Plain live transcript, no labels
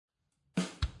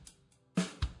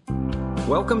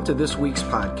Welcome to this week's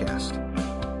podcast.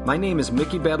 My name is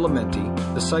Mickey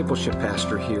Badalamenti, discipleship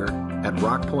pastor here at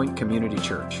Rock Point Community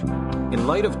Church. In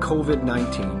light of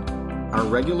COVID-19, our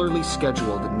regularly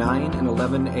scheduled 9 and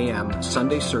 11 a.m.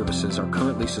 Sunday services are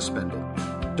currently suspended.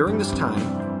 During this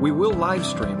time, we will live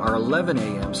stream our 11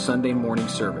 a.m. Sunday morning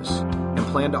service and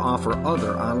plan to offer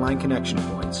other online connection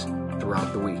points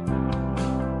throughout the week.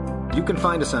 You can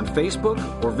find us on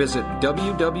Facebook or visit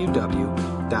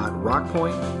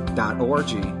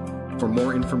www.rockpoint.org for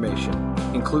more information,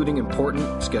 including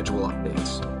important schedule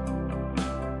updates.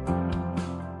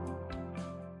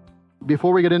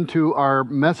 Before we get into our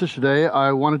message today,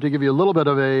 I wanted to give you a little bit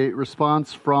of a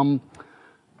response from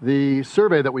the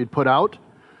survey that we'd put out.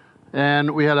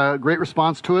 And we had a great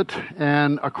response to it.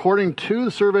 And according to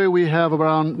the survey, we have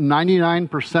around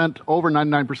 99%, over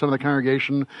 99% of the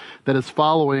congregation that is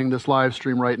following this live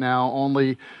stream right now.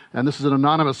 Only, and this is an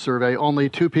anonymous survey, only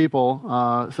 2 people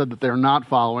said that they're not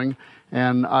following.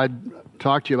 And I'd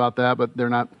talk to you about that, but they're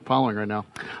not following right now.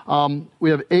 We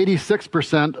have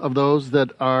 86% of those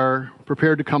that are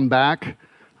prepared to come back,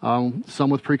 some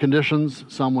with preconditions,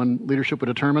 some when leadership would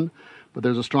determine, but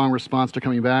there's a strong response to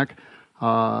coming back.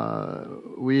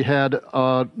 We had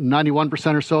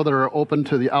 91% or so that are open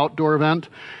to the outdoor event.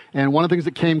 And one of the things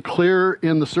that came clear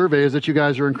in the survey is that you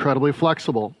guys are incredibly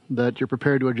flexible, that you're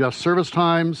prepared to adjust service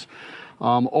times,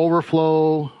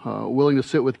 overflow, willing to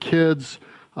sit with kids,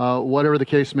 whatever the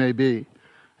case may be.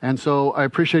 And so I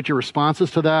appreciate your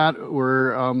responses to that.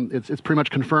 It's pretty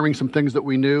much confirming some things that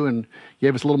we knew and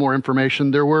gave us a little more information.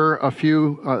 There were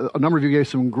a number of you gave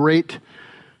some great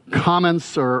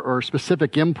comments or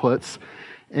specific inputs,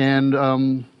 and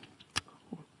I'll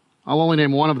only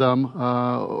name one of them.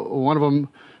 One of them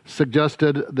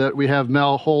suggested that we have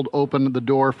Mel hold open the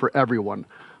door for everyone.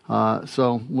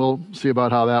 So we'll see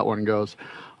about how that one goes.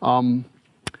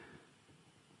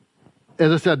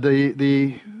 As I said,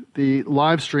 the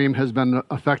live stream has been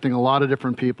affecting a lot of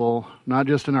different people, not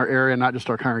just in our area, not just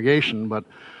our congregation, but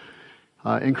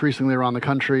increasingly around the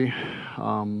country.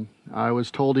 I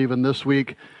was told even this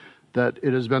week that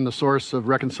it has been the source of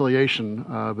reconciliation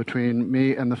between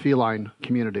me and the feline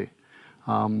community.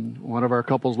 One of our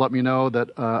couples let me know that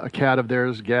a cat of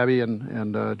theirs, Gabby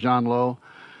and John Lowe,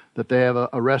 that they have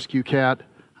a rescue cat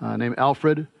named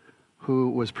Alfred, who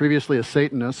was previously a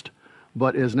Satanist,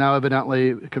 but is now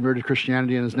evidently converted to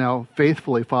Christianity and is now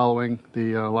faithfully following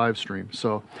the live stream.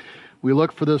 So we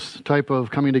look for this type of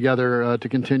coming together to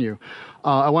continue.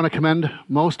 I want to commend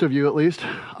most of you, at least,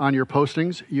 on your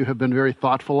postings. You have been very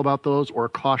thoughtful about those, or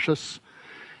cautious,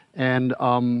 and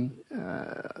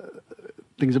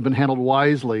things have been handled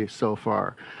wisely so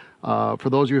far. For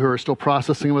those of you who are still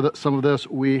processing with some of this,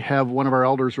 we have one of our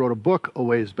elders wrote a book a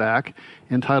ways back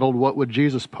entitled "What Would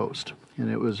Jesus Post?" And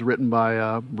it was written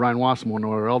by Brian Wassam, one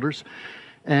of our elders.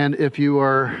 And if you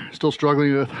are still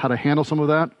struggling with how to handle some of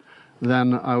that,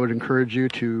 then I would encourage you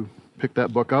to pick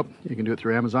that book up. You can do it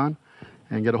through Amazon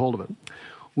and get a hold of it.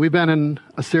 We've been in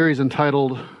a series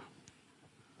entitled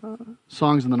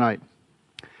Songs in the Night.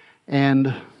 And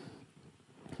I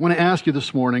want to ask you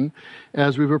this morning,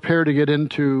 as we prepare to get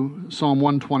into Psalm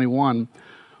 121,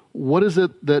 what is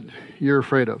it that you're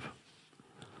afraid of?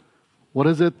 What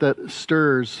is it that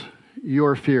stirs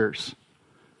your fears?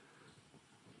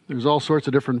 There's all sorts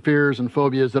of different fears and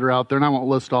phobias that are out there, and I won't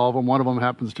list all of them. One of them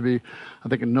happens to be, I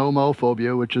think, a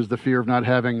nomophobia, which is the fear of not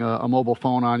having a mobile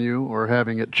phone on you or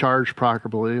having it charged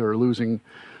properly or losing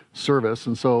service.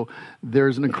 And so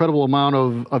there's an incredible amount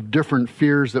of different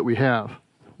fears that we have.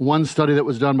 One study that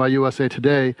was done by USA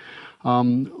Today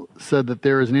said that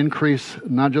there is an increase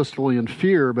not just only in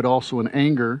fear, but also in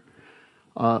anger.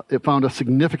 It found a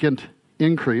significant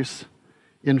increase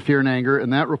in fear and anger,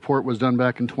 and that report was done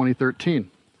back in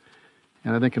 2013.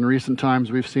 And I think in recent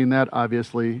times we've seen that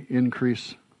obviously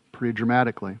increase pretty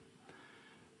dramatically.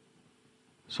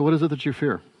 So what is it that you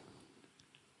fear?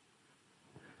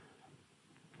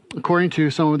 According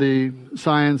to some of the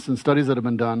science and studies that have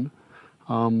been done,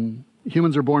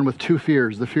 humans are born with 2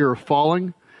 fears, the fear of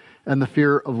falling and the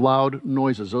fear of loud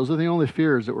noises. Those are the only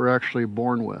fears that we're actually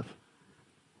born with.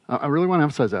 I really want to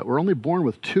emphasize that. We're only born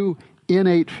with 2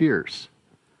 innate fears.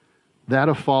 That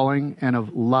of falling and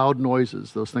of loud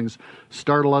noises. Those things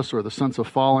startle us, or the sense of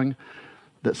falling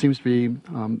that seems to be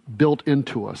built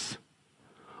into us.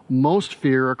 Most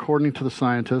fear, according to the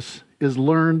scientists, is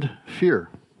learned fear.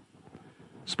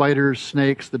 Spiders,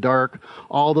 snakes, the dark,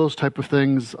 all those type of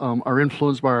things are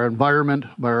influenced by our environment,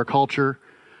 by our culture.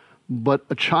 But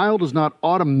a child is not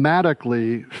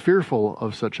automatically fearful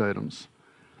of such items.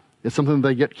 It's something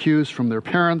they get cues from their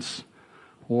parents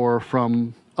or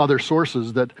from other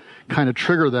sources that kind of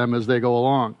trigger them as they go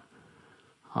along.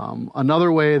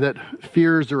 Another way that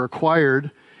fears are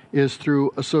acquired is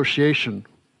through association.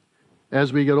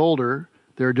 As we get older,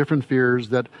 there are different fears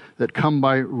that come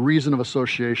by reason of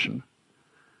association.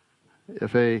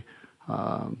 If a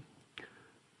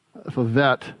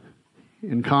vet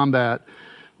in combat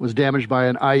was damaged by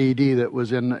an IED that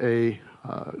was in a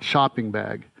shopping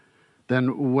bag,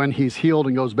 then when he's healed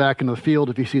and goes back into the field,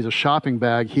 if he sees a shopping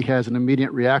bag, he has an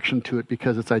immediate reaction to it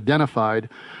because it's identified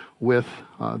with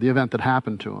the event that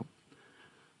happened to him.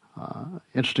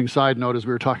 Interesting side note, as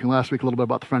we were talking last week a little bit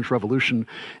about the French Revolution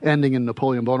ending in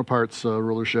Napoleon Bonaparte's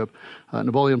rulership.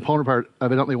 Napoleon Bonaparte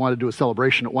evidently wanted to do a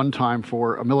celebration at one time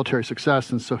for a military success,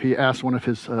 and so he asked one of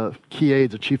his key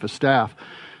aides, a chief of staff,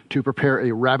 to prepare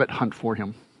a rabbit hunt for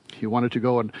him. He wanted to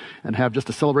go and have just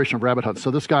a celebration of rabbit hunts. So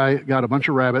this guy got a bunch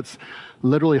of rabbits,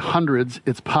 literally hundreds.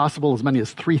 It's possible as many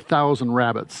as 3,000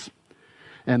 rabbits.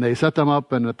 And they set them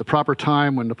up, and at the proper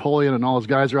time when Napoleon and all his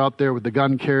guys are out there with the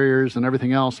gun carriers and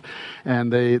everything else,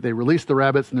 and they release the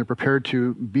rabbits and they're prepared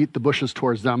to beat the bushes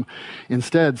towards them.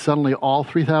 Instead, suddenly all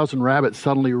 3,000 rabbits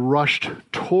suddenly rushed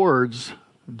towards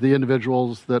the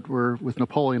individuals that were with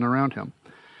Napoleon around him.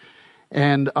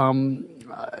 And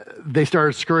they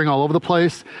started scurrying all over the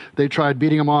place. They tried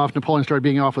beating him off. Napoleon started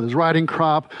beating him off with his riding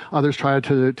crop. Others tried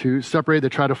to separate. They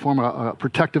tried to form a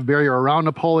protective barrier around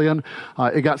Napoleon.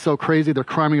 It got so crazy, they're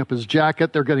climbing up his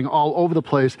jacket. They're getting all over the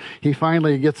place. He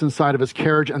finally gets inside of his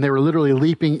carriage, and they were literally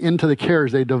leaping into the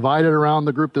carriage. They divided around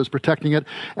the group that was protecting it,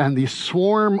 and the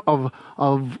swarm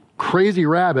of crazy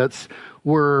rabbits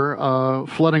were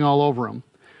flooding all over him.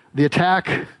 The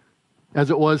attack, as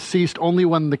it was, ceased only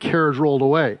when the carriage rolled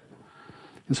away.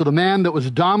 And so the man that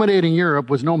was dominating Europe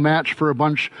was no match for a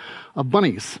bunch of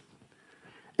bunnies.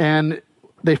 And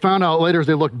they found out later as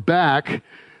they looked back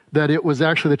that it was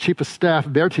actually the chief of staff,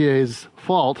 Berthier's,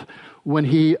 fault. When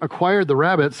he acquired the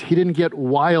rabbits, he didn't get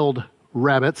wild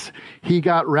rabbits. He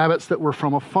got rabbits that were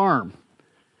from a farm.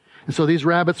 And so these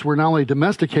rabbits were not only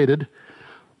domesticated,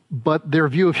 but their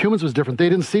view of humans was different. They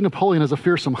didn't see Napoleon as a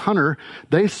fearsome hunter.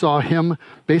 They saw him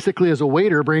basically as a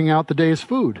waiter bringing out the day's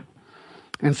food.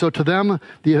 And so to them,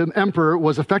 the emperor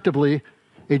was effectively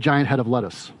a giant head of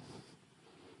lettuce.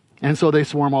 And so they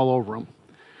swarm all over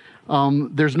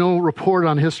him. There's no report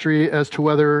on history as to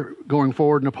whether, going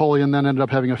forward, Napoleon then ended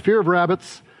up having a fear of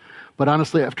rabbits. But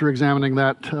honestly, after examining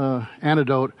that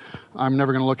anecdote, I'm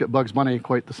never going to look at Bugs Bunny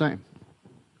quite the same.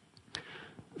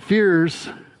 Fears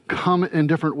come in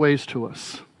different ways to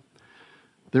us.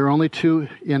 There are only two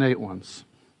innate ones.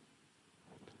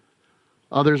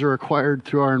 Others are acquired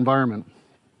through our environment,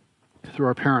 through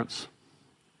our parents.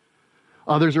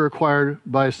 Others are acquired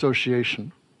by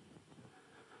association.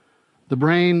 The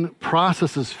brain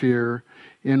processes fear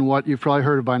in what you've probably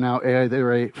heard of by now,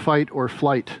 either a fight or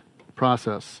flight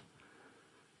process.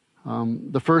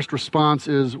 The first response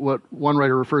is what one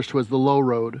writer refers to as the low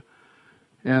road.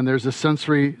 And there's a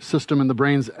sensory system in the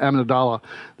brain's amygdala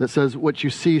that says what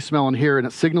you see, smell, and hear, and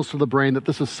it signals to the brain that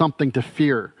this is something to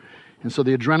fear. And so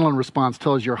the adrenaline response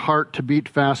tells your heart to beat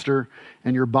faster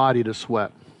and your body to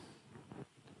sweat.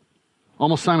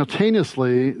 Almost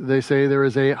simultaneously, they say there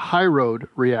is a high road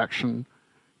reaction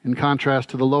in contrast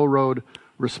to the low road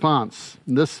response.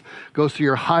 And this goes to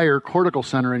your higher cortical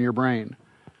center in your brain.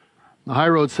 The high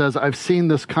road says, I've seen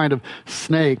this kind of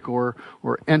snake or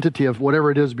entity of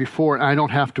whatever it is before, and I don't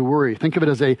have to worry. Think of it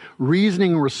as a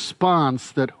reasoning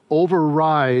response that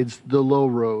overrides the low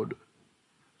road.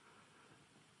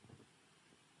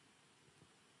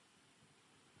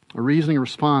 A reasoning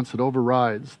response that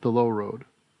overrides the low road.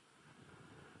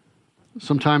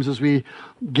 Sometimes as we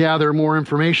gather more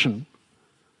information,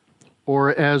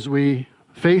 or as we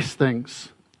face things,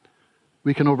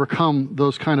 we can overcome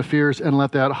those kind of fears and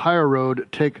let that higher road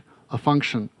take a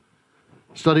function.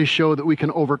 Studies show that we can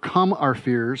overcome our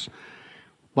fears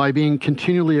by being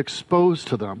continually exposed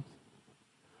to them.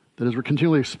 That is, we're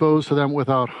continually exposed to them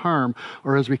without harm,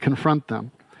 or as we confront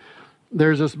them.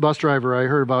 There's this bus driver I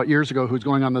heard about years ago who's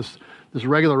going on this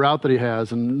regular route that he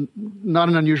has, and not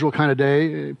an unusual kind of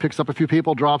day. He picks up a few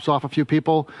people, drops off a few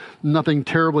people, nothing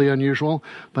terribly unusual.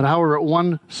 But however, at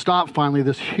one stop finally,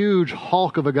 this huge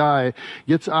hulk of a guy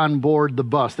gets on board the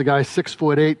bus. The guy's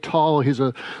 6'8" tall, he's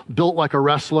built like a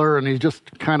wrestler, and he's just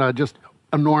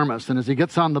enormous. And as he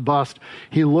gets on the bus,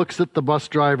 he looks at the bus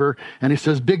driver and he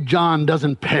says, "Big John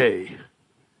doesn't pay."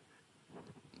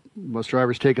 The bus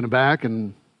driver's taken aback,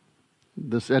 and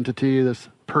this entity, this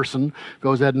person,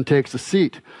 goes ahead and takes a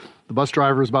seat. The bus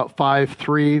driver is about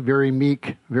 5'3", very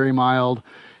meek, very mild,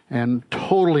 and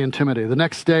totally intimidated. The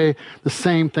next day, the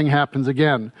same thing happens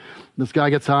again. This guy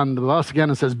gets on the bus again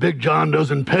and says, "Big John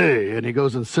doesn't pay," and he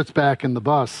goes and sits back in the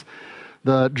bus.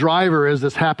 The driver, as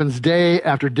this happens day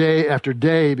after day after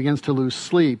day, begins to lose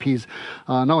sleep. He's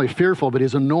not only fearful, but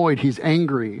he's annoyed, he's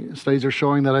angry. Studies are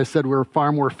showing that I said we're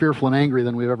far more fearful and angry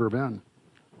than we've ever been.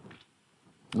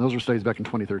 And those were studies back in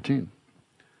 2013.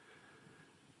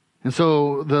 And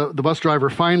so the bus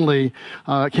driver finally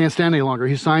can't stand any longer.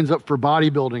 He signs up for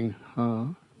bodybuilding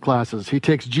classes. He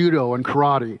takes judo and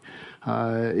karate.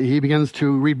 He begins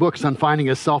to read books on finding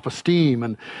his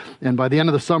self-esteem. And by the end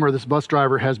of the summer, this bus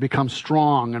driver has become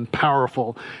strong and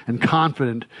powerful and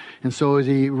confident. And so as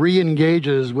he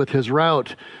re-engages with his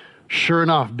route, sure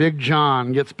enough, Big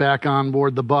John gets back on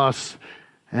board the bus.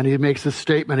 And he makes this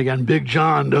statement again, Big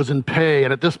John doesn't pay.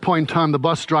 And at this point in time, the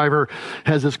bus driver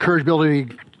has this courage ability,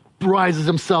 rises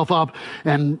himself up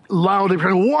and loudly,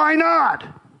 why not?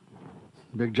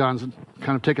 Big John's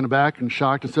kind of taken aback and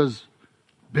shocked and says,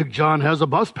 Big John has a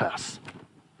bus pass.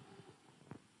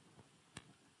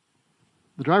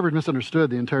 The driver had misunderstood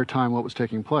the entire time what was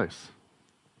taking place.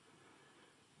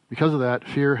 Because of that,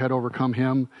 fear had overcome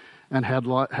him and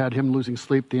had him losing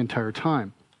sleep the entire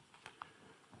time.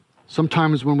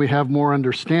 Sometimes when we have more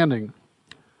understanding,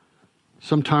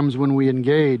 sometimes when we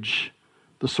engage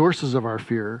the sources of our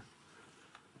fear,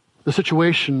 the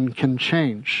situation can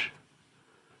change.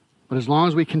 But as long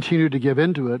as we continue to give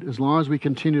into it, as long as we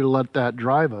continue to let that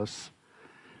drive us,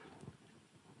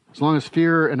 as long as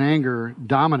fear and anger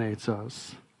dominates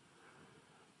us,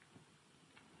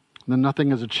 then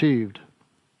nothing is achieved.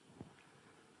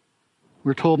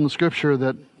 We're told in the Scripture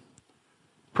that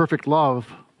perfect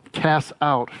love casts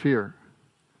out fear.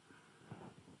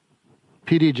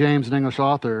 P.D. James, an English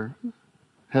author,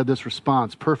 had this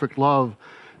response: perfect love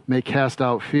may cast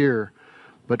out fear,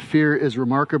 but fear is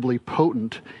remarkably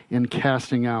potent in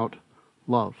casting out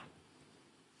love.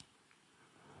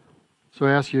 So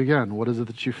I ask you again, what is it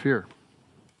that you fear?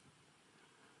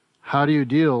 How do you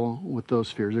deal with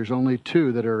those fears? There's only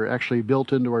two that are actually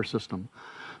built into our system.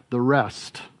 The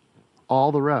rest,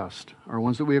 all the rest, are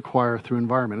ones that we acquire through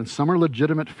environment. And some are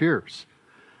legitimate fears.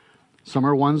 Some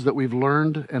are ones that we've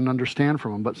learned and understand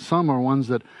from them, but some are ones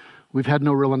that we've had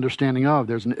no real understanding of.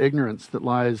 There's an ignorance that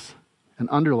lies and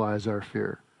underlies our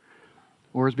fear.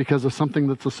 Or it's because of something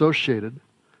that's associated.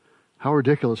 How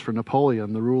ridiculous for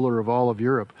Napoleon, the ruler of all of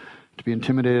Europe, to be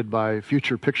intimidated by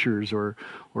future pictures or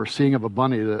seeing of a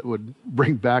bunny that would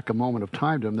bring back a moment of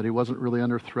time to him that he wasn't really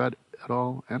under threat at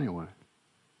all anyway.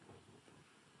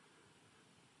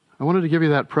 I wanted to give you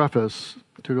that preface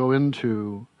to go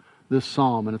into this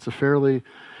psalm, and it's a fairly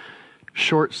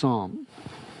short psalm.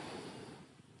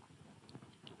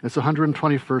 It's the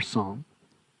 121st psalm.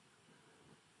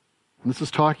 And this is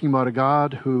talking about a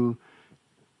God who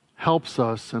helps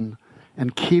us and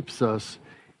keeps us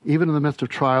even in the midst of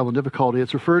trial and difficulty.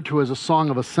 It's referred to as a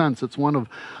song of ascents. It's one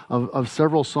of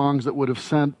several songs that would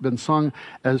have been sung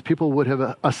as people would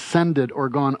have ascended or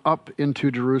gone up into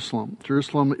Jerusalem.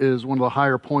 Jerusalem is one of the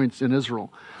higher points in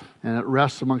Israel, and it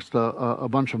rests amongst a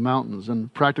bunch of mountains.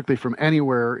 And practically from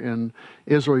anywhere in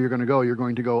Israel you're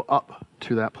going to go up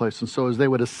to that place. And so as they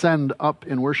would ascend up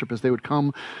in worship, as they would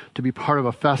come to be part of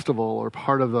a festival or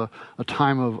part of a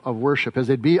time of worship, as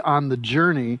they'd be on the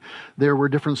journey, there were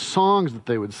different songs that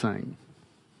they would sing.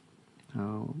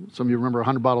 Some of you remember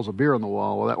 100 bottles of beer on the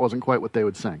wall. Well, that wasn't quite what they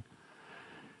would sing.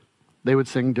 They would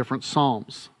sing different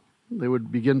psalms. They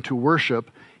would begin to worship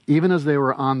even as they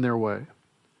were on their way.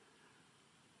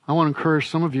 I want to encourage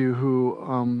some of you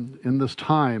who, in this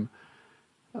time,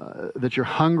 that you're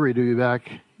hungry to be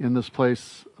back in this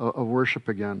place of worship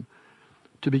again,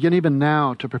 to begin even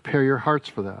now to prepare your hearts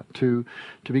for that, to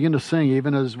begin to sing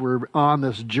even as we're on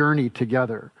this journey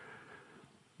together.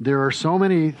 There are so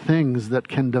many things that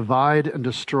can divide and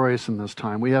destroy us in this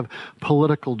time. We have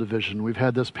political division. We've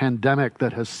had this pandemic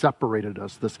that has separated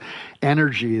us, this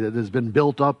energy that has been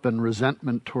built up and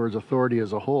resentment towards authority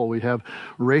as a whole. We have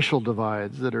racial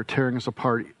divides that are tearing us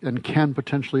apart and can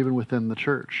potentially even within the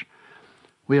church.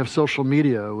 We have social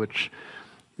media, which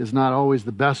is not always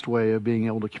the best way of being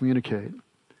able to communicate.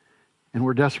 And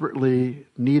we're desperately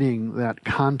needing that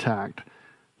contact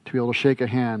to be able to shake a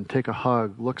hand, take a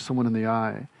hug, look someone in the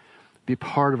eye, be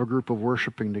part of a group of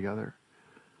worshiping together.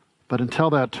 But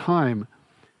until that time,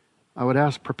 I would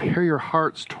ask, prepare your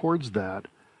hearts towards that.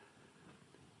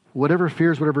 Whatever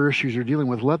fears, whatever issues you're dealing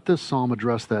with, let this psalm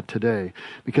address that today.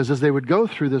 Because as they would go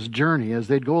through this journey, as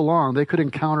they'd go along, they could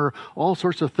encounter all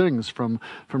sorts of things, from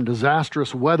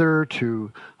disastrous weather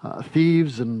to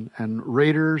thieves and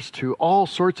raiders to all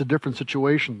sorts of different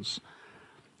situations.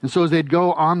 And so as they'd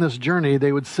go on this journey,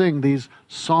 they would sing these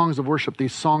songs of worship,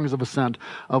 these songs of ascent,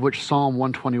 of which Psalm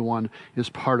 121 is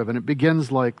part of. And it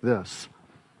begins like this: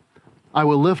 I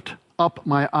will lift up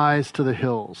my eyes to the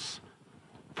hills.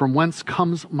 From whence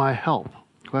comes my help?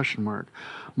 Question mark.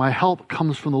 My help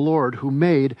comes from the Lord who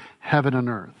made heaven and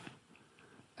earth.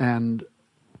 And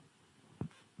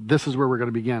this is where we're going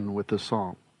to begin with this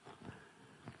psalm.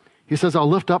 He says, I'll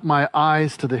lift up my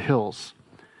eyes to the hills.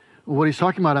 What he's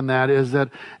talking about in that is that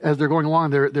as they're going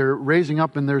along, they're raising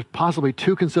up, and there's possibly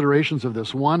two considerations of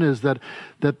this. One is that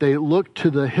they look to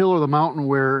the hill or the mountain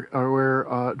where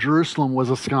Jerusalem was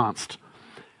ensconced.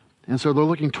 And so they're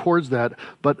looking towards that.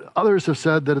 But others have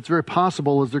said that it's very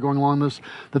possible as they're going along this,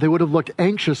 that they would have looked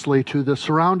anxiously to the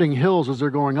surrounding hills as they're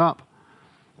going up.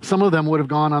 Some of them would have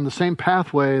gone on the same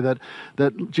pathway that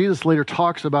Jesus later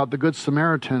talks about the Good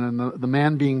Samaritan and the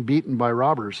man being beaten by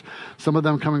robbers. Some of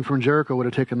them coming from Jericho would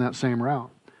have taken that same route.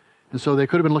 And so they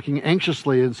could have been looking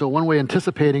anxiously, and so one way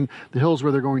anticipating the hills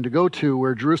where they're going to go to,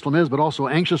 where Jerusalem is, but also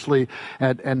anxiously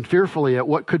and fearfully at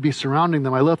what could be surrounding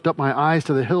them. I lift up my eyes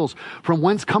to the hills. From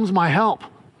whence comes my help?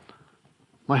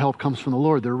 My help comes from the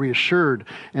Lord. They're reassured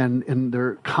and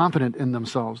they're confident in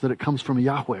themselves that it comes from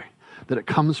Yahweh, that it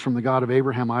comes from the God of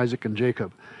Abraham, Isaac, and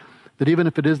Jacob. That even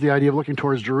if it is the idea of looking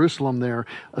towards Jerusalem there,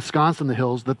 ensconced in the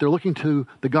hills, that they're looking to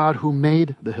the God who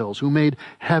made the hills, who made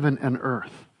heaven and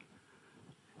earth.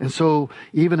 And so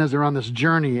even as they're on this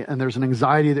journey and there's an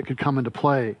anxiety that could come into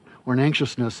play or an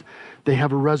anxiousness, they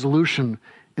have a resolution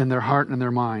in their heart and their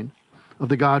mind of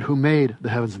the God who made the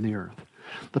heavens and the earth.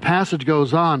 The passage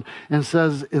goes on and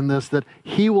says in this that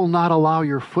He will not allow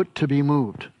your foot to be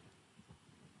moved.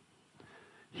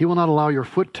 He will not allow your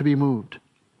foot to be moved.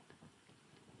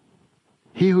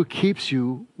 He who keeps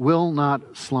you will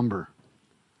not slumber.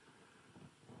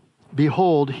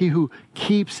 Behold, he who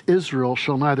keeps Israel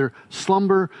shall neither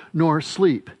slumber nor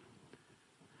sleep.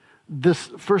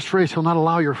 This first phrase, He'll not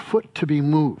allow your foot to be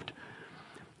moved.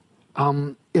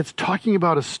 It's talking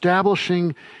about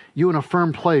establishing you in a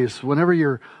firm place. Whenever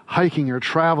you're hiking or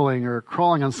traveling or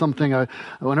crawling on something,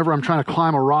 whenever I'm trying to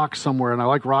climb a rock somewhere, and I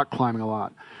like rock climbing a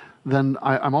lot, then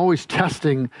I'm always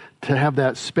testing to have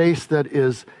that space that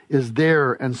is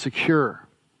there and secure.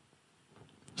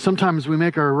 Sometimes we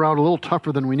make our route a little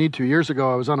tougher than we need to. Years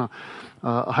ago, I was on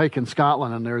a hike in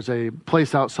Scotland, and there's a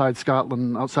place outside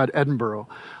Scotland, outside Edinburgh,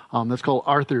 that's called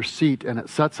Arthur's Seat, and it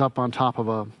sets up on top of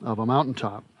a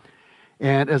mountaintop.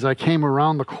 And as I came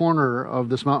around the corner of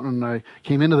this mountain, I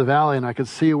came into the valley, and I could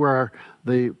see where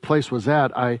the place was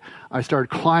at. I started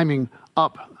climbing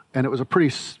up, and it was a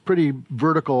pretty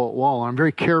vertical wall. I'm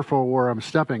very careful where I'm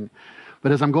stepping.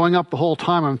 But as I'm going up the whole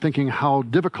time, I'm thinking how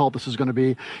difficult this is going to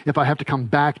be if I have to come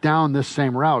back down this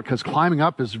same route, because climbing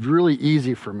up is really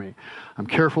easy for me. I'm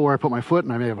careful where I put my foot,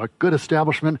 and I may have a good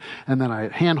establishment, and then I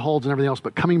have handholds and everything else.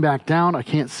 But coming back down, I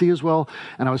can't see as well.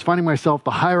 And I was finding myself,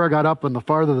 the higher I got up and the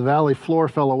farther the valley floor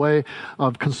fell away,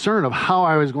 of concern of how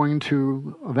I was going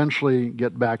to eventually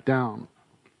get back down.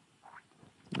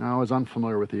 I was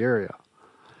unfamiliar with the area.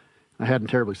 I hadn't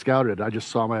terribly scouted it. I just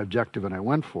saw my objective and I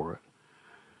went for it.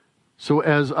 So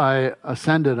as I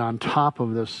ascended on top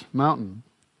of this mountain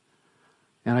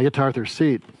and I get to Arthur's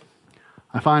Seat,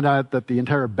 I find out that the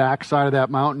entire backside of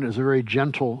that mountain is a very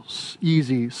gentle,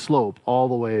 easy slope all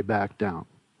the way back down.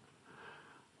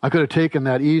 I could have taken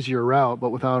that easier route, but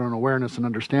without an awareness and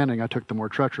understanding, I took the more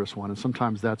treacherous one, and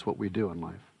sometimes that's what we do in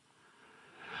life.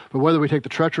 But whether we take the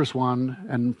treacherous one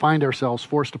and find ourselves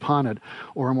forced upon it,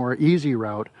 or a more easy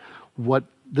route, what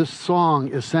this song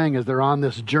is saying as they're on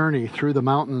this journey through the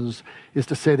mountains is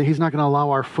to say that He's not going to allow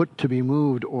our foot to be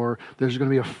moved, or there's going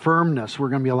to be a firmness. We're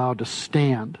going to be allowed to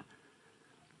stand.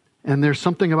 And there's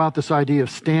something about this idea of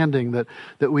standing that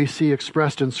we see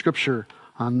expressed in Scripture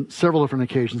on several different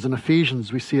occasions. In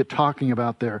Ephesians, we see it talking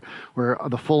about there, where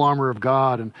the full armor of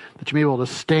God, and that you may be able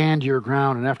to stand your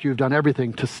ground, and after you've done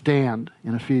everything, to stand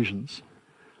in Ephesians.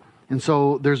 And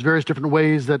so there's various different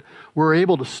ways that we're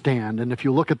able to stand. And if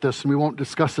you look at this, and we won't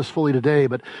discuss this fully today,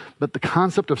 but the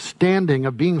concept of standing,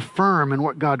 of being firm in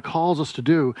what God calls us to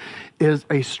do, is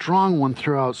a strong one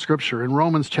throughout Scripture. In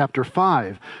Romans chapter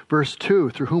 5, verse 2,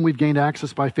 through whom we've gained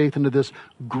access by faith into this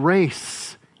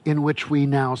grace in which we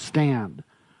now stand.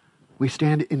 We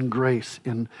stand in grace,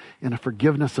 in a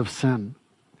forgiveness of sin,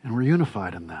 and we're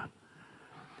unified in that.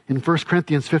 In 1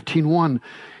 Corinthians 15:1,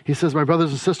 he says, my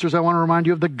brothers and sisters, I want to remind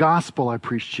you of the gospel I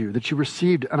preached to you, that you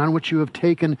received and on which you have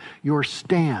taken your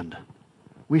stand.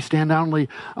 We stand not only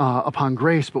upon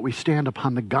grace, but we stand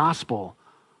upon the gospel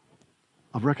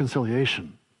of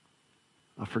reconciliation,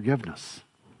 of forgiveness.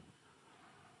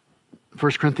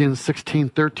 1 Corinthians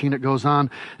 16:13, it goes on,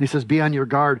 and he says, be on your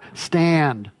guard,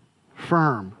 stand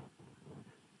firm.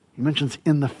 He mentions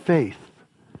in the faith.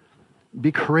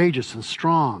 Be courageous and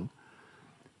strong.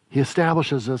 He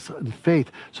establishes us in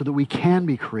faith so that we can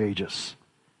be courageous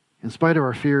in spite of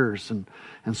our fears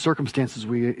and circumstances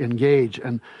we engage,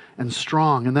 and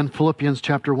strong. And then Philippians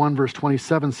chapter 1, verse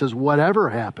 27 says, whatever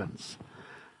happens,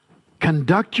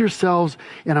 conduct yourselves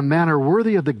in a manner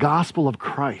worthy of the gospel of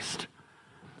Christ,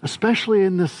 especially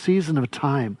in this season of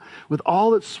time, with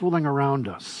all that's swirling around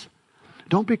us.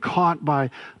 Don't be caught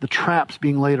by the traps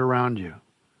being laid around you.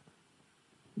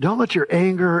 Don't let your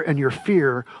anger and your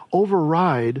fear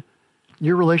override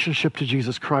your relationship to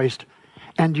Jesus Christ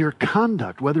and your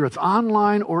conduct, whether it's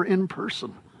online or in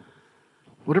person.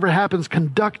 Whatever happens,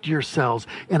 conduct yourselves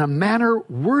in a manner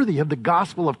worthy of the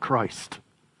gospel of Christ.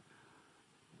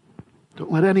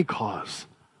 Don't let any cause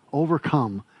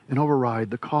overcome and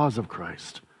override the cause of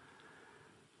Christ.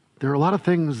 There are a lot of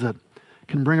things that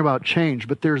can bring about change,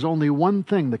 but there's only one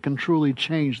thing that can truly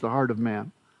change the heart of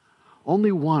man.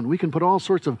 Only one. We can put all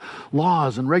sorts of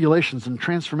laws and regulations and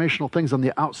transformational things on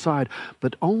the outside,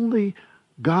 but only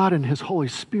God and His Holy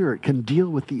Spirit can deal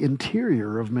with the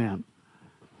interior of man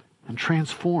and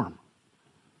transform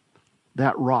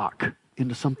that rock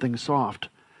into something soft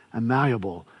and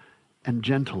malleable and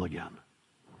gentle again.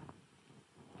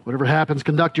 Whatever happens,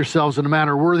 conduct yourselves in a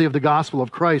manner worthy of the gospel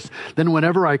of Christ. Then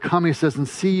whenever I come, he says, and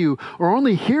see you or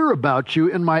only hear about you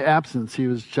in my absence, he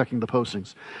was checking the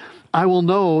postings, I will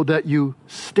know that you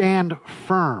stand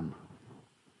firm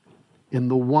in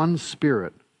the one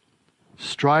Spirit,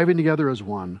 striving together as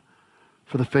one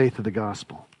for the faith of the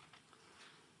gospel.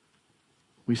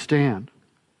 We stand.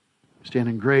 We stand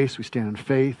in grace. We stand in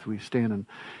faith. We stand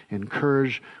in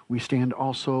courage. We stand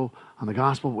also on the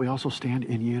gospel, but we also stand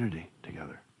in unity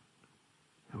together.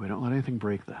 And we don't let anything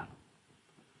break that.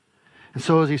 And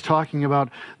so as he's talking about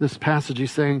this passage,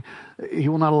 he's saying, he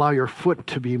will not allow your foot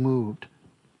to be moved.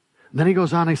 And then he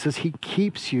goes on, he says, he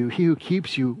keeps you. He who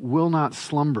keeps you will not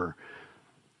slumber.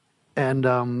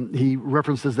 And he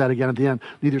references that again at the end,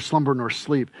 neither slumber nor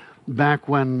sleep. Back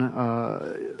when,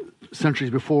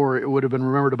 centuries before, it would have been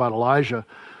remembered about Elijah,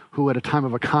 who at a time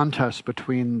of a contest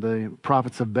between the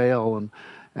prophets of Baal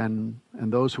and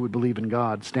those who would believe in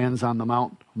God, stands on the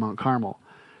Mount Carmel.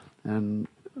 And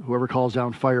whoever calls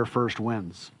down fire first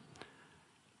wins.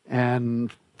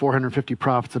 And 450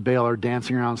 prophets of Baal are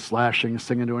dancing around, slashing,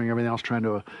 singing, doing everything else, trying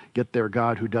to get their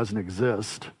God who doesn't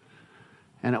exist.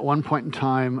 And at one point in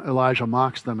time, Elijah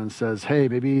mocks them and says, hey,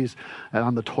 maybe he's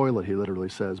on the toilet, he literally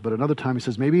says. But another time he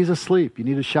says, maybe he's asleep. You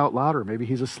need to shout louder. Maybe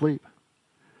he's asleep.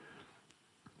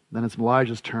 Then it's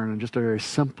Elijah's turn, and just a very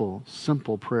simple,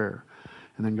 simple prayer.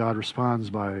 And then God responds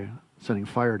by sending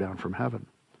fire down from heaven.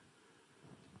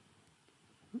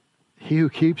 He who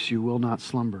keeps you will not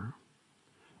slumber.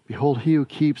 Behold, he who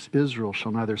keeps Israel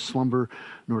shall neither slumber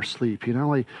nor sleep. He not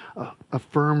only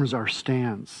affirms our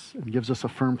stance and gives us a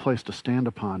firm place to stand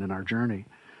upon in our journey,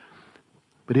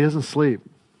 but he doesn't sleep.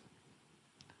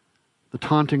 The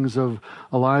tauntings of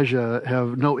Elijah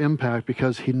have no impact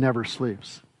because he never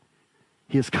sleeps.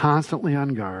 He is constantly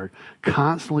on guard,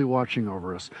 constantly watching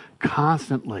over us,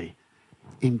 constantly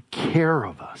in care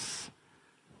of us.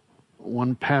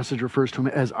 One passage refers to him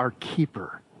as our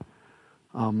keeper.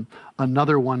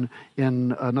 Another one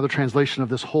in another translation of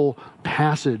this whole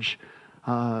passage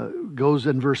goes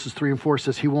in verses 3 and 4,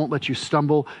 says, he won't let you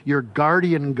stumble. Your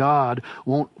guardian God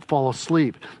won't fall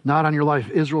asleep. Not on your life.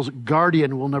 Israel's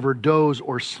guardian will never doze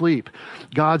or sleep.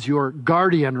 God's your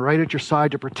guardian right at your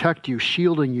side to protect you,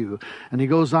 shielding you. And he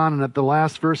goes on, and at the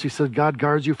last verse, he says, God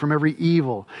guards you from every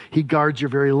evil. He guards your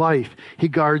very life. He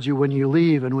guards you when you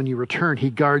leave and when you return.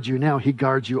 He guards you now. He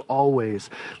guards you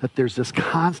always. That there's this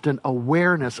constant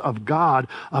awareness of God,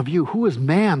 of you. Who is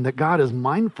man that God is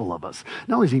mindful of us?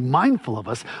 Not only is he mindful of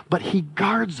us, but he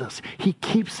guards us. He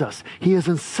keeps us. He is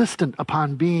insistent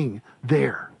upon being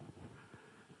there.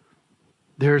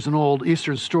 There's an old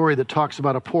Eastern story that talks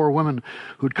about a poor woman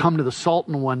who'd come to the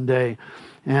Sultan one day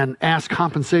and ask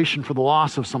compensation for the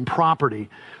loss of some property.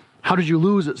 How did you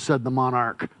lose it? Said the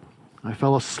monarch. I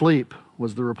fell asleep,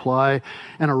 was the reply,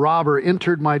 and a robber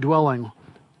entered my dwelling.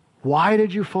 Why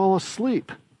did you fall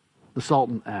asleep? The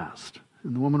Sultan asked.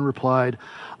 And the woman replied,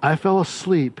 I fell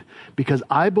asleep because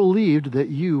I believed that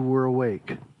you were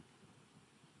awake.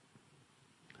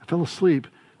 I fell asleep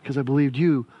because I believed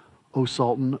you, O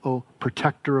Sultan, O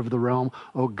protector of the realm,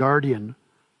 O guardian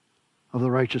of the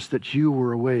righteous, that you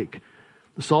were awake.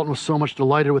 The Sultan was so much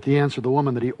delighted with the answer of the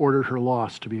woman that he ordered her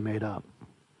loss to be made up.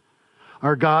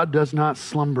 Our God does not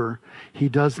slumber. He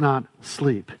does not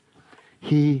sleep.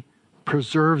 He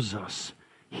preserves us.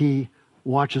 He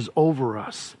watches over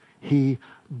us. He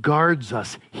guards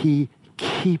us. He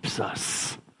keeps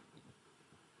us.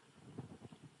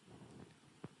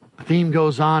 The theme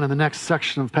goes on in the next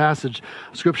section of passage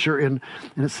of Scripture, and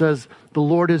it says, the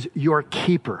Lord is your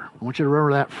keeper. I want you to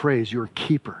remember that phrase, your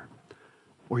keeper.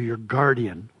 or your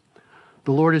guardian.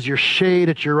 The Lord is your shade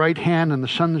at your right hand, and the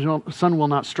sun will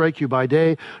not strike you by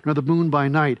day, nor the moon by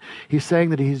night. He's saying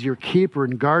that he's your keeper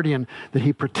and guardian, that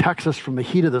he protects us from the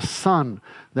heat of the sun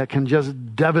that can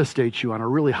just devastate you on a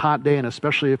really hot day, and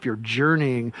especially if you're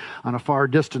journeying on a far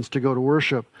distance to go to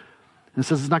worship. And it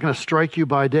says it's not going to strike you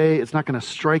by day, it's not going to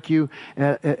strike you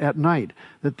at night,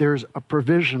 that there's a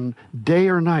provision day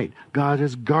or night. God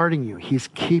is guarding you, he's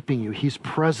keeping you, he's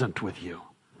present with you.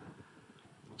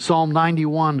 Psalm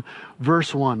 91,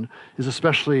 verse 1 is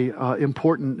especially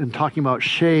important in talking about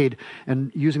shade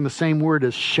and using the same word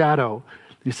as shadow.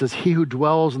 He says, he who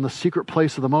dwells in the secret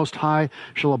place of the Most High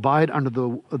shall abide under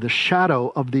the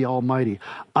shadow of the Almighty.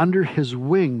 Under his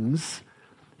wings,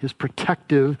 his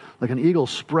protective, like an eagle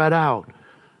spread out,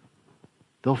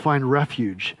 they'll find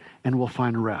refuge and will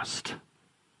find rest.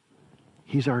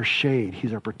 He's our shade.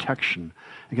 He's our protection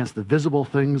against the visible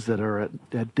things that are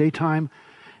at daytime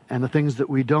and the things that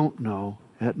we don't know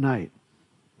at night.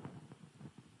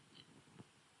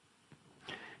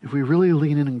 If we really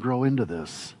lean in and grow into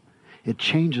this, it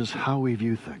changes how we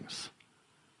view things.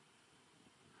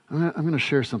 I'm going to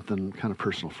share something kind of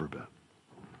personal for a bit.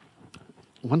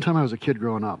 One time I was a kid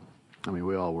growing up. I mean,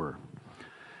 we all were.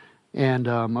 And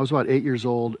I was about 8 years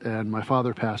old, and my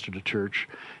father pastored a church,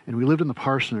 and we lived in the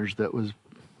parsonage that was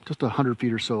just 100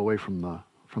 feet or so away from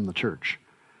the church.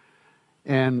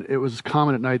 And it was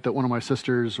common at night that one of my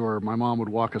sisters or my mom would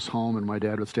walk us home, and my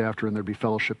dad would stay after, and there'd be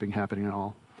fellowshipping happening and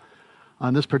all.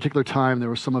 On this particular time, there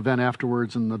was some event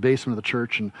afterwards in the basement of the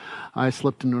church, and I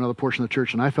slipped into another portion of the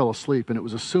church, and I fell asleep, and it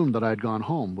was assumed that I had gone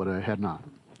home, but I had not.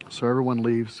 So everyone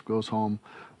leaves, goes home,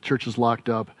 church is locked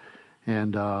up,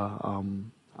 and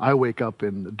I wake up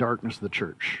in the darkness of the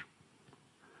church.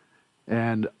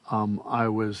 And I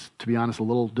was, to be honest, a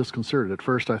little disconcerted. At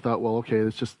first I thought, well, okay,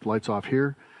 it's just lights off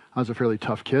here. I was a fairly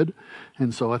tough kid,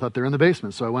 and so I thought they're in the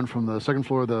basement. So I went from the second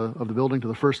floor of the building to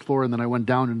the first floor, and then I went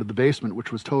down into the basement, which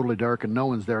was totally dark, and no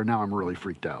one's there. Now I'm really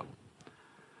freaked out.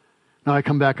 Now I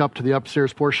come back up to the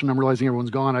upstairs portion. I'm realizing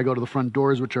everyone's gone. I go to the front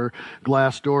doors, which are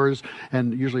glass doors,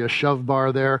 and usually a shove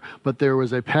bar there. But there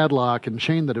was a padlock and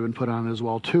chain that had been put on it as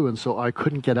well, too, and so I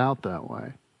couldn't get out that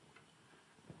way.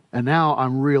 And now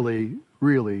I'm really,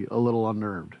 really a little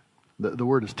unnerved. The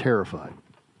word is terrified.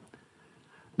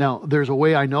 Now, there's a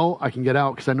way I know I can get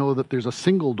out, because I know that there's a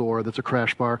single door that's a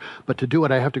crash bar, but to do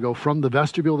it, I have to go from the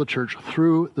vestibule of the church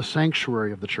through the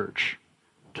sanctuary of the church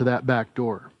to that back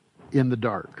door in the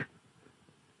dark.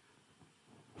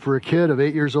 For a kid of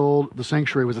 8 years old, the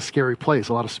sanctuary was a scary place.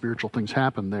 A lot of spiritual things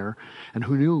happened there, and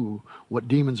who knew what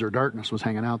demons or darkness was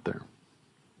hanging out there?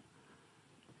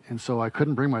 And so I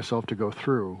couldn't bring myself to go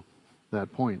through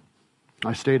that point.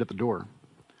 I stayed at the door.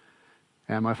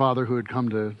 And my father, who had come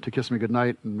to kiss me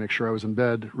goodnight and make sure I was in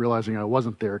bed, realizing I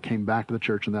wasn't there, came back to the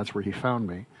church, and that's where he found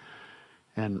me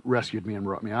and rescued me and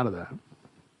brought me out of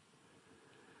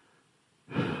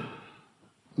that.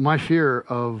 My fear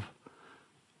of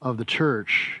the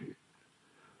church,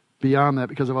 beyond that,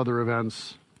 because of other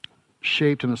events,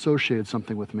 shaped and associated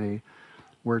something with me,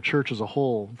 where church as a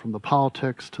whole, from the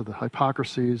politics to the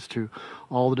hypocrisies to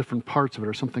all the different parts of it,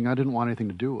 are something I didn't want anything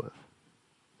to do with.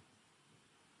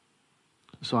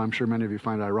 So I'm sure many of you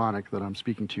find it ironic that I'm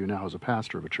speaking to you now as a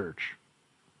pastor of a church.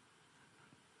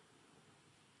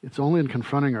 It's only in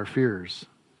confronting our fears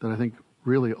that I think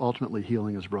really ultimately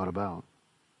healing is brought about.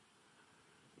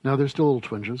 Now, there's still little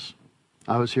twinges.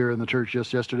 I was here in the church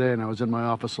just yesterday, and I was in my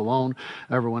office alone.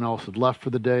 Everyone else had left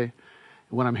for the day.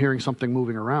 When I'm hearing something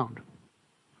moving around.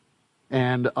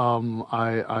 And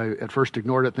I at first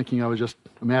ignored it, thinking I was just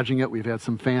imagining it. We've had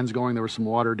some fans going. There was some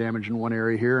water damage in one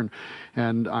area here,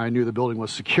 and I knew the building was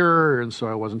secure, and so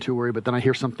I wasn't too worried. But then I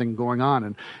hear something going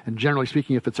on, and generally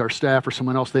speaking, if it's our staff or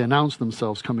someone else, they announce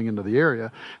themselves coming into the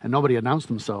area, and nobody announced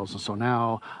themselves. And so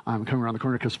now I'm coming around the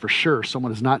corner, because for sure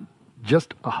someone is not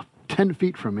just 10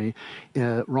 feet from me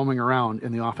roaming around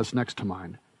in the office next to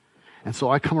mine. And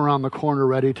so I come around the corner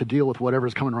ready to deal with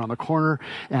whatever's coming around the corner,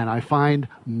 and I find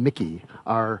Mickey,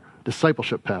 our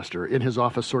discipleship pastor, in his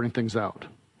office sorting things out.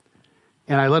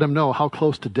 And I let him know how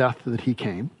close to death that he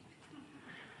came.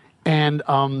 And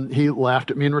he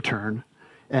laughed at me in return.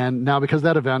 And now, because of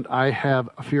that event, I have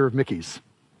a fear of Mickey's.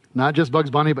 Not just Bugs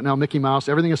Bunny, but now Mickey Mouse.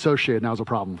 Everything associated now is a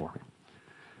problem for me.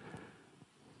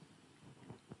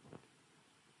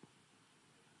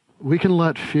 We can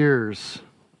let fears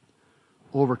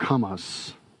overcome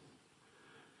us.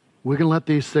 We can let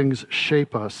these things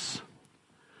shape us,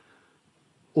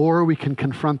 or we can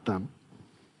confront them.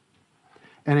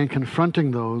 And in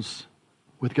confronting those,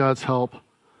 with God's help,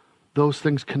 those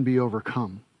things can be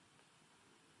overcome.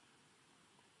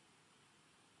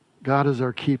 God is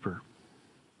our keeper.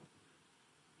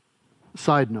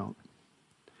 Side note,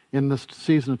 in this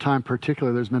season of time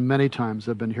particularly, there's been many times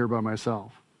I've been here by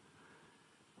myself.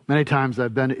 Many times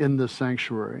I've been in this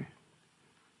sanctuary,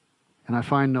 and I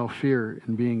find no fear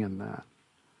in being in that.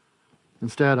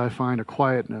 Instead, I find a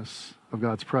quietness of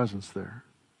God's presence there.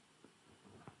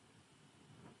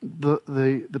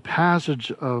 The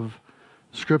passage of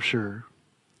Scripture,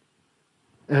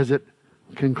 as it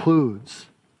concludes,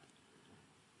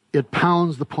 it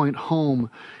pounds the point home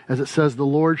as it says, the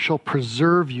Lord shall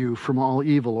preserve you from all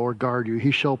evil or guard you.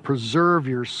 He shall preserve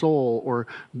your soul or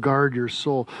guard your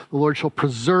soul. The Lord shall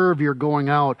preserve your going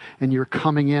out and your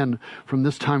coming in from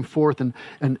this time forth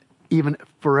and even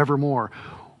forevermore.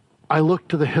 I look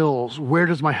to the hills. Where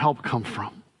does my help come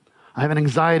from? I have an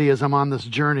anxiety as I'm on this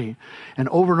journey. And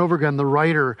over again, the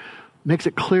writer makes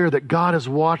it clear that God is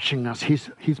watching us.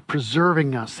 He's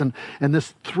preserving us. And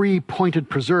this three-pointed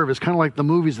preserve is kind of like the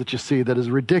movies that you see that is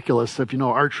ridiculous, if you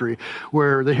know archery,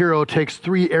 where the hero takes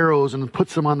 3 arrows and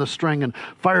puts them on the string and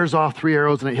fires off 3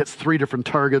 arrows and it hits 3 different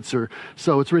targets.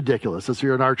 So it's ridiculous. If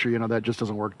you're an archer, that just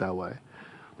doesn't work that way.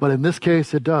 But in this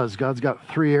case, it does. God's got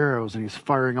 3 arrows and he's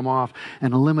firing them off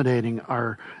and eliminating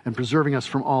and preserving us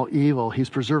from all evil.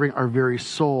 He's preserving our very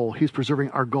soul. He's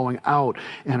preserving our going out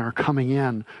and our coming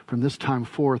in from this time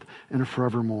forth and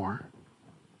forevermore.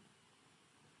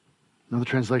 Another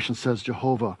translation says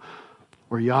Jehovah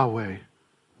or Yahweh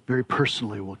very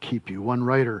personally will keep you. One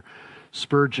writer,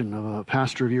 Spurgeon, a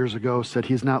pastor of years ago, said,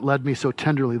 "He's not led me so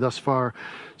tenderly thus far,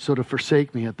 so to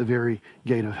forsake me at the very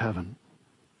gate of heaven."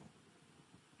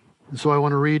 And so I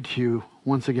want to read to you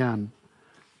once again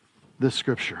this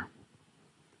scripture.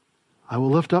 I will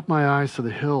lift up my eyes to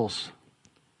the hills.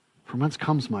 From whence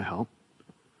comes my help?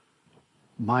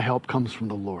 My help comes from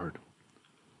the Lord,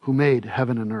 who made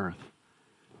heaven and earth.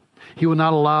 He will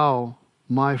not allow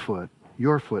my foot,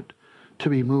 your foot, to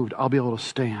be moved. I'll be able to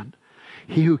stand.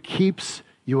 He who keeps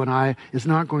you and I is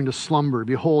not going to slumber.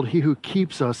 Behold, he who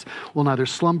keeps us will neither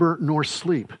slumber nor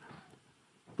sleep.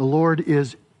 The Lord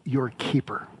is your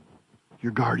keeper,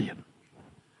 your guardian.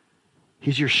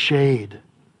 He's your shade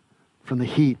from the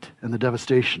heat and the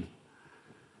devastation.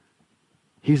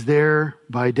 He's there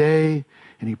by day,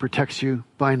 and he protects you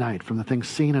by night from the things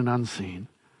seen and unseen.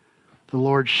 The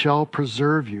Lord shall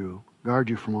preserve you, guard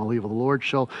you from all evil. The Lord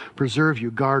shall preserve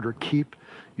you, guard or keep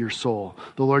your soul.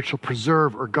 The Lord shall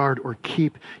preserve or guard or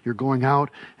keep your going out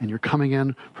and your coming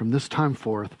in from this time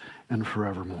forth and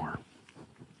forevermore.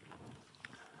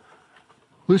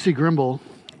 Lucy Grimble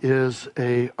is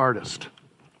an artist.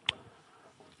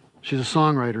 She's a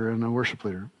songwriter and a worship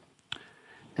leader.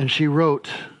 And she wrote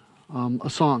a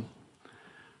song.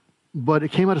 But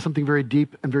it came out of something very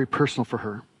deep and very personal for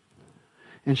her.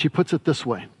 And she puts it this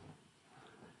way.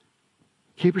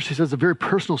 Keeper, she says, a very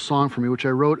personal song for me, which I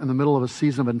wrote in the middle of a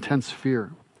season of intense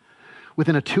fear.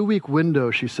 Within a 2-week window,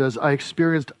 she says, I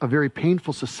experienced a very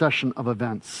painful succession of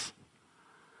events.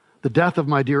 The death of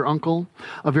my dear uncle,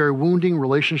 a very wounding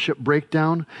relationship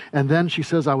breakdown, and then she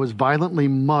says I was violently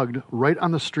mugged right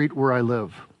on the street where I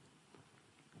live.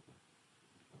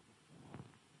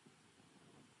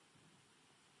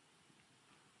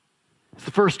 It's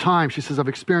the first time, she says, I've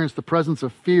experienced the presence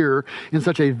of fear in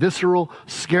such a visceral,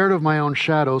 scared of my own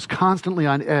shadows, constantly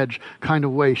on edge kind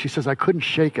of way. She says, I couldn't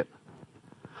shake it.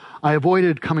 I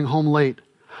avoided coming home late.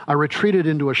 I retreated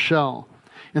into a shell.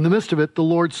 In the midst of it, the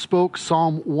Lord spoke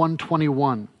Psalm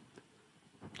 121.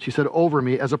 She said, over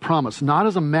me as a promise, not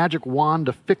as a magic wand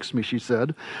to fix me, she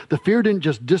said. The fear didn't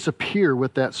just disappear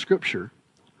with that scripture,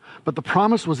 but the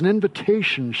promise was an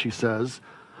invitation, she says,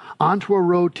 onto a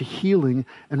road to healing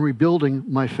and rebuilding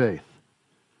my faith,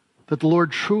 that the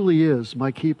Lord truly is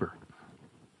my keeper.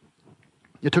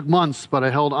 It took months, but I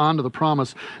held on to the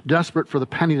promise, desperate for the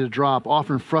penny to drop,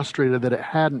 often frustrated that it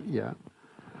hadn't yet,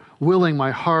 willing my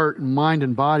heart and mind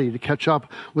and body to catch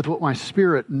up with what my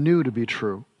spirit knew to be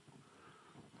true.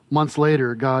 Months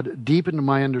later, God deepened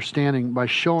my understanding by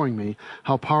showing me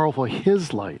how powerful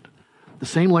His light, the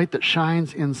same light that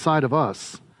shines inside of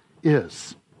us,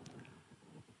 is.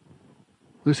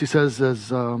 Lucy says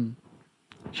as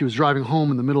she was driving home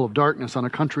in the middle of darkness on a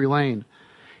country lane,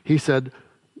 he said,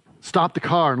 stop the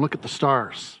car and look at the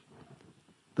stars.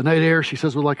 The night air, she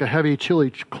says, was like a heavy, chilly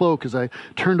cloak as I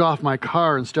turned off my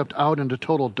car and stepped out into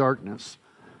total darkness.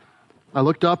 I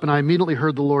looked up and I immediately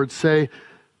heard the Lord say,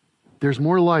 there's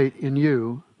more light in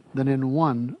you than in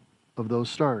one of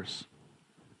those stars.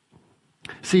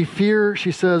 See, fear,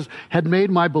 she says, had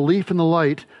made my belief in the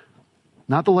light,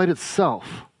 not the light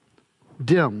itself,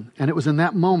 dim. And it was in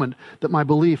that moment that my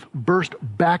belief burst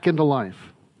back into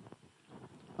life.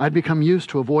 I'd become used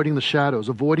to avoiding the shadows,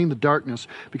 avoiding the darkness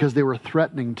because they were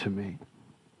threatening to me.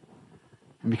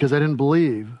 And because I didn't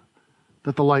believe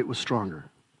that the light was stronger.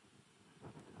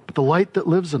 But the light that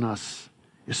lives in us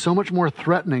is so much more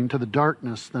threatening to the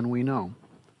darkness than we know.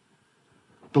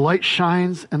 The light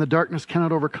shines and the darkness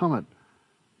cannot overcome it.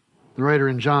 The writer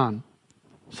in John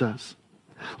says,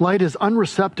 light is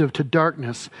unreceptive to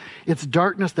darkness. It's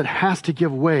darkness that has to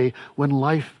give way when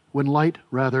light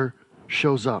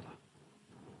shows up.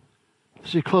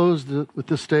 She closed with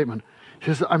this statement. She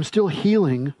says, I'm still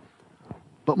healing,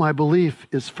 but my belief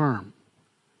is firm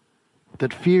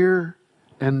that fear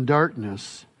and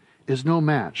darkness is no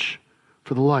match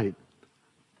for the light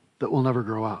that will never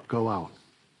go out.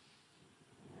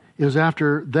 It was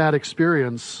after that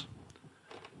experience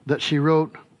that she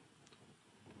wrote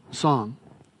a song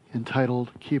entitled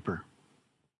Keeper.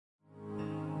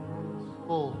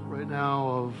 Full right now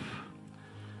of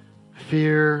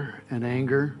fear and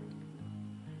anger.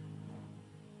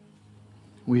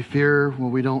 We fear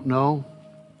what we don't know.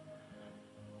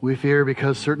 We fear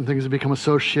because certain things have become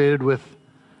associated with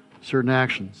certain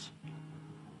actions.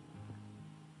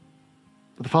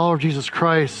 But the follower of Jesus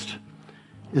Christ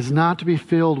is not to be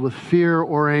filled with fear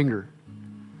or anger.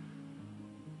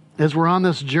 As we're on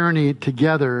this journey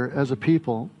together as a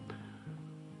people,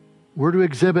 we're to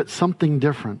exhibit something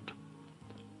different.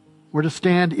 We're to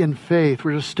stand in faith.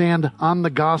 We're to stand on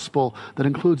the gospel that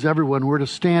includes everyone. We're to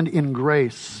stand in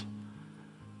grace,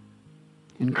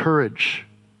 in courage.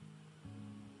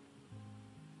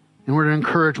 And we're to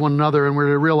encourage one another, and we're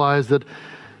to realize that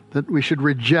we should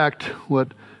reject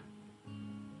what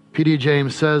P.D.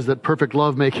 James says, that perfect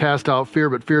love may cast out fear,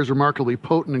 but fear is remarkably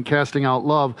potent in casting out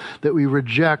love, that we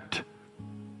reject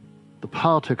the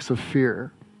politics of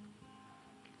fear,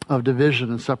 of division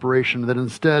and separation, that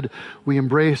instead we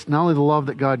embrace not only the love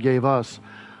that God gave us,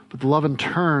 but the love in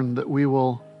turn that we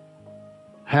will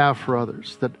have for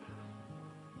others, that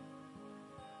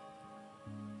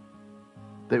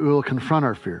we will confront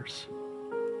our fears.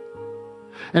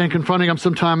 And in confronting them,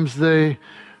 sometimes they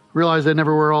realize they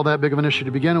never were all that big of an issue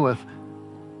to begin with.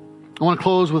 I want to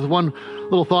close with one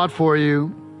little thought for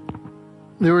you.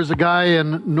 There was a guy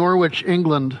in Norwich,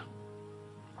 England.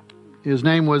 His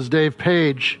name was Dave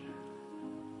Page.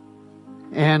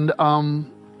 And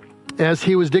as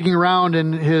he was digging around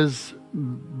in his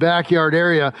backyard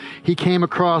area, he came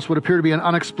across what appeared to be an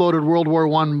unexploded World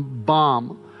War I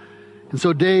bomb. And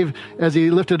so Dave, as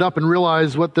he lifted up and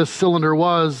realized what this cylinder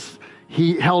was,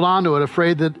 he held onto it,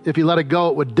 afraid that if he let it go,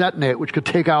 it would detonate, which could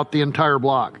take out the entire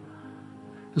block.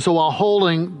 And so while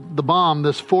holding the bomb,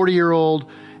 this 40-year-old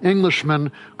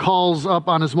Englishman calls up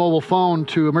on his mobile phone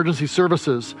to emergency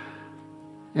services.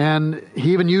 And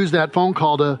he even used that phone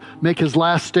call to make his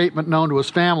last statement known to his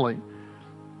family.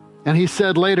 And he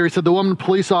said later, the woman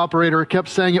police operator kept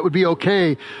saying it would be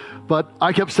okay, but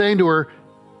I kept saying to her,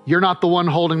 you're not the one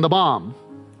holding the bomb.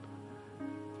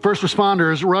 First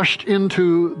responders rushed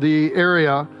into the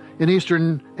area in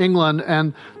eastern England,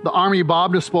 and the Army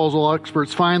bomb disposal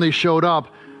experts finally showed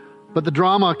up. But the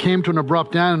drama came to an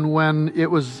abrupt end when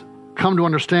it was come to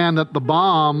understand that the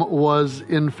bomb was,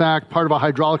 in fact, part of a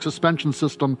hydraulic suspension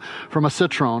system from a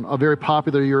Citroën, a very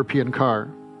popular European car.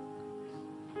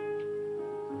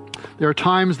 There are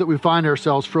times that we find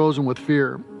ourselves frozen with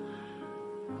fear.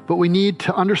 But we need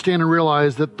to understand and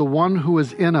realize that the one who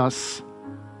is in us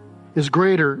is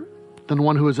greater than the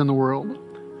one who is in the world.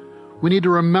 We need to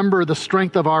remember the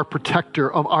strength of our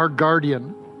protector, of our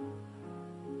guardian,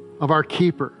 of our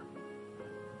keeper.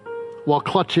 While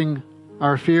clutching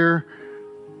our fear,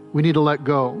 we need to let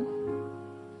go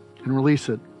and release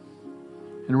it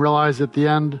and realize at the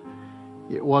end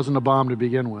it wasn't a bomb to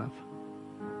begin with.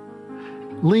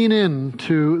 Lean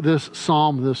into this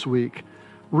psalm this week.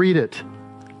 Read it.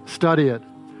 Study it.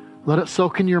 Let it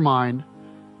soak in your mind.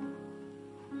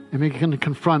 And you can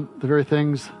confront the very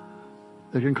things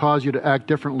that can cause you to act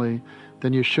differently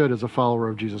than you should as a follower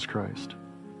of Jesus Christ.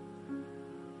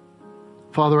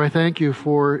 Father, I thank you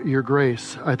for your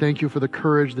grace. I thank you for the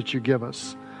courage that you give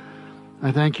us.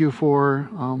 I thank you for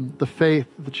the faith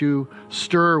that you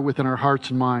stir within our hearts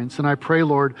and minds. And I pray,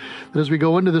 Lord, that as we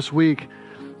go into this week,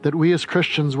 that we as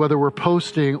Christians, whether we're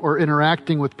posting or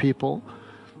interacting with people,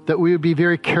 that we would be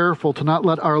very careful to not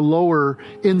let our lower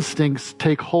instincts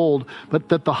take hold, but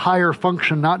that the higher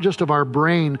function, not just of our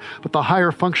brain, but the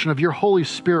higher function of your Holy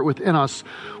Spirit within us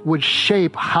would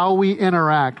shape how we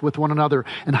interact with one another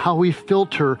and how we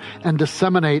filter and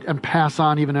disseminate and pass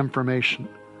on even information.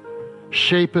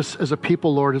 Shape us as a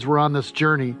people, Lord, as we're on this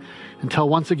journey until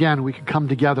once again we can come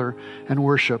together and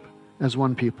worship as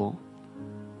one people.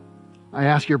 I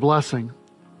ask your blessing,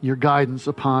 your guidance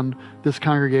upon this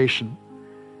congregation,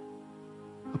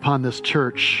 upon this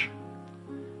church.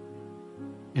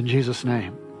 In Jesus'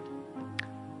 name,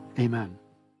 amen.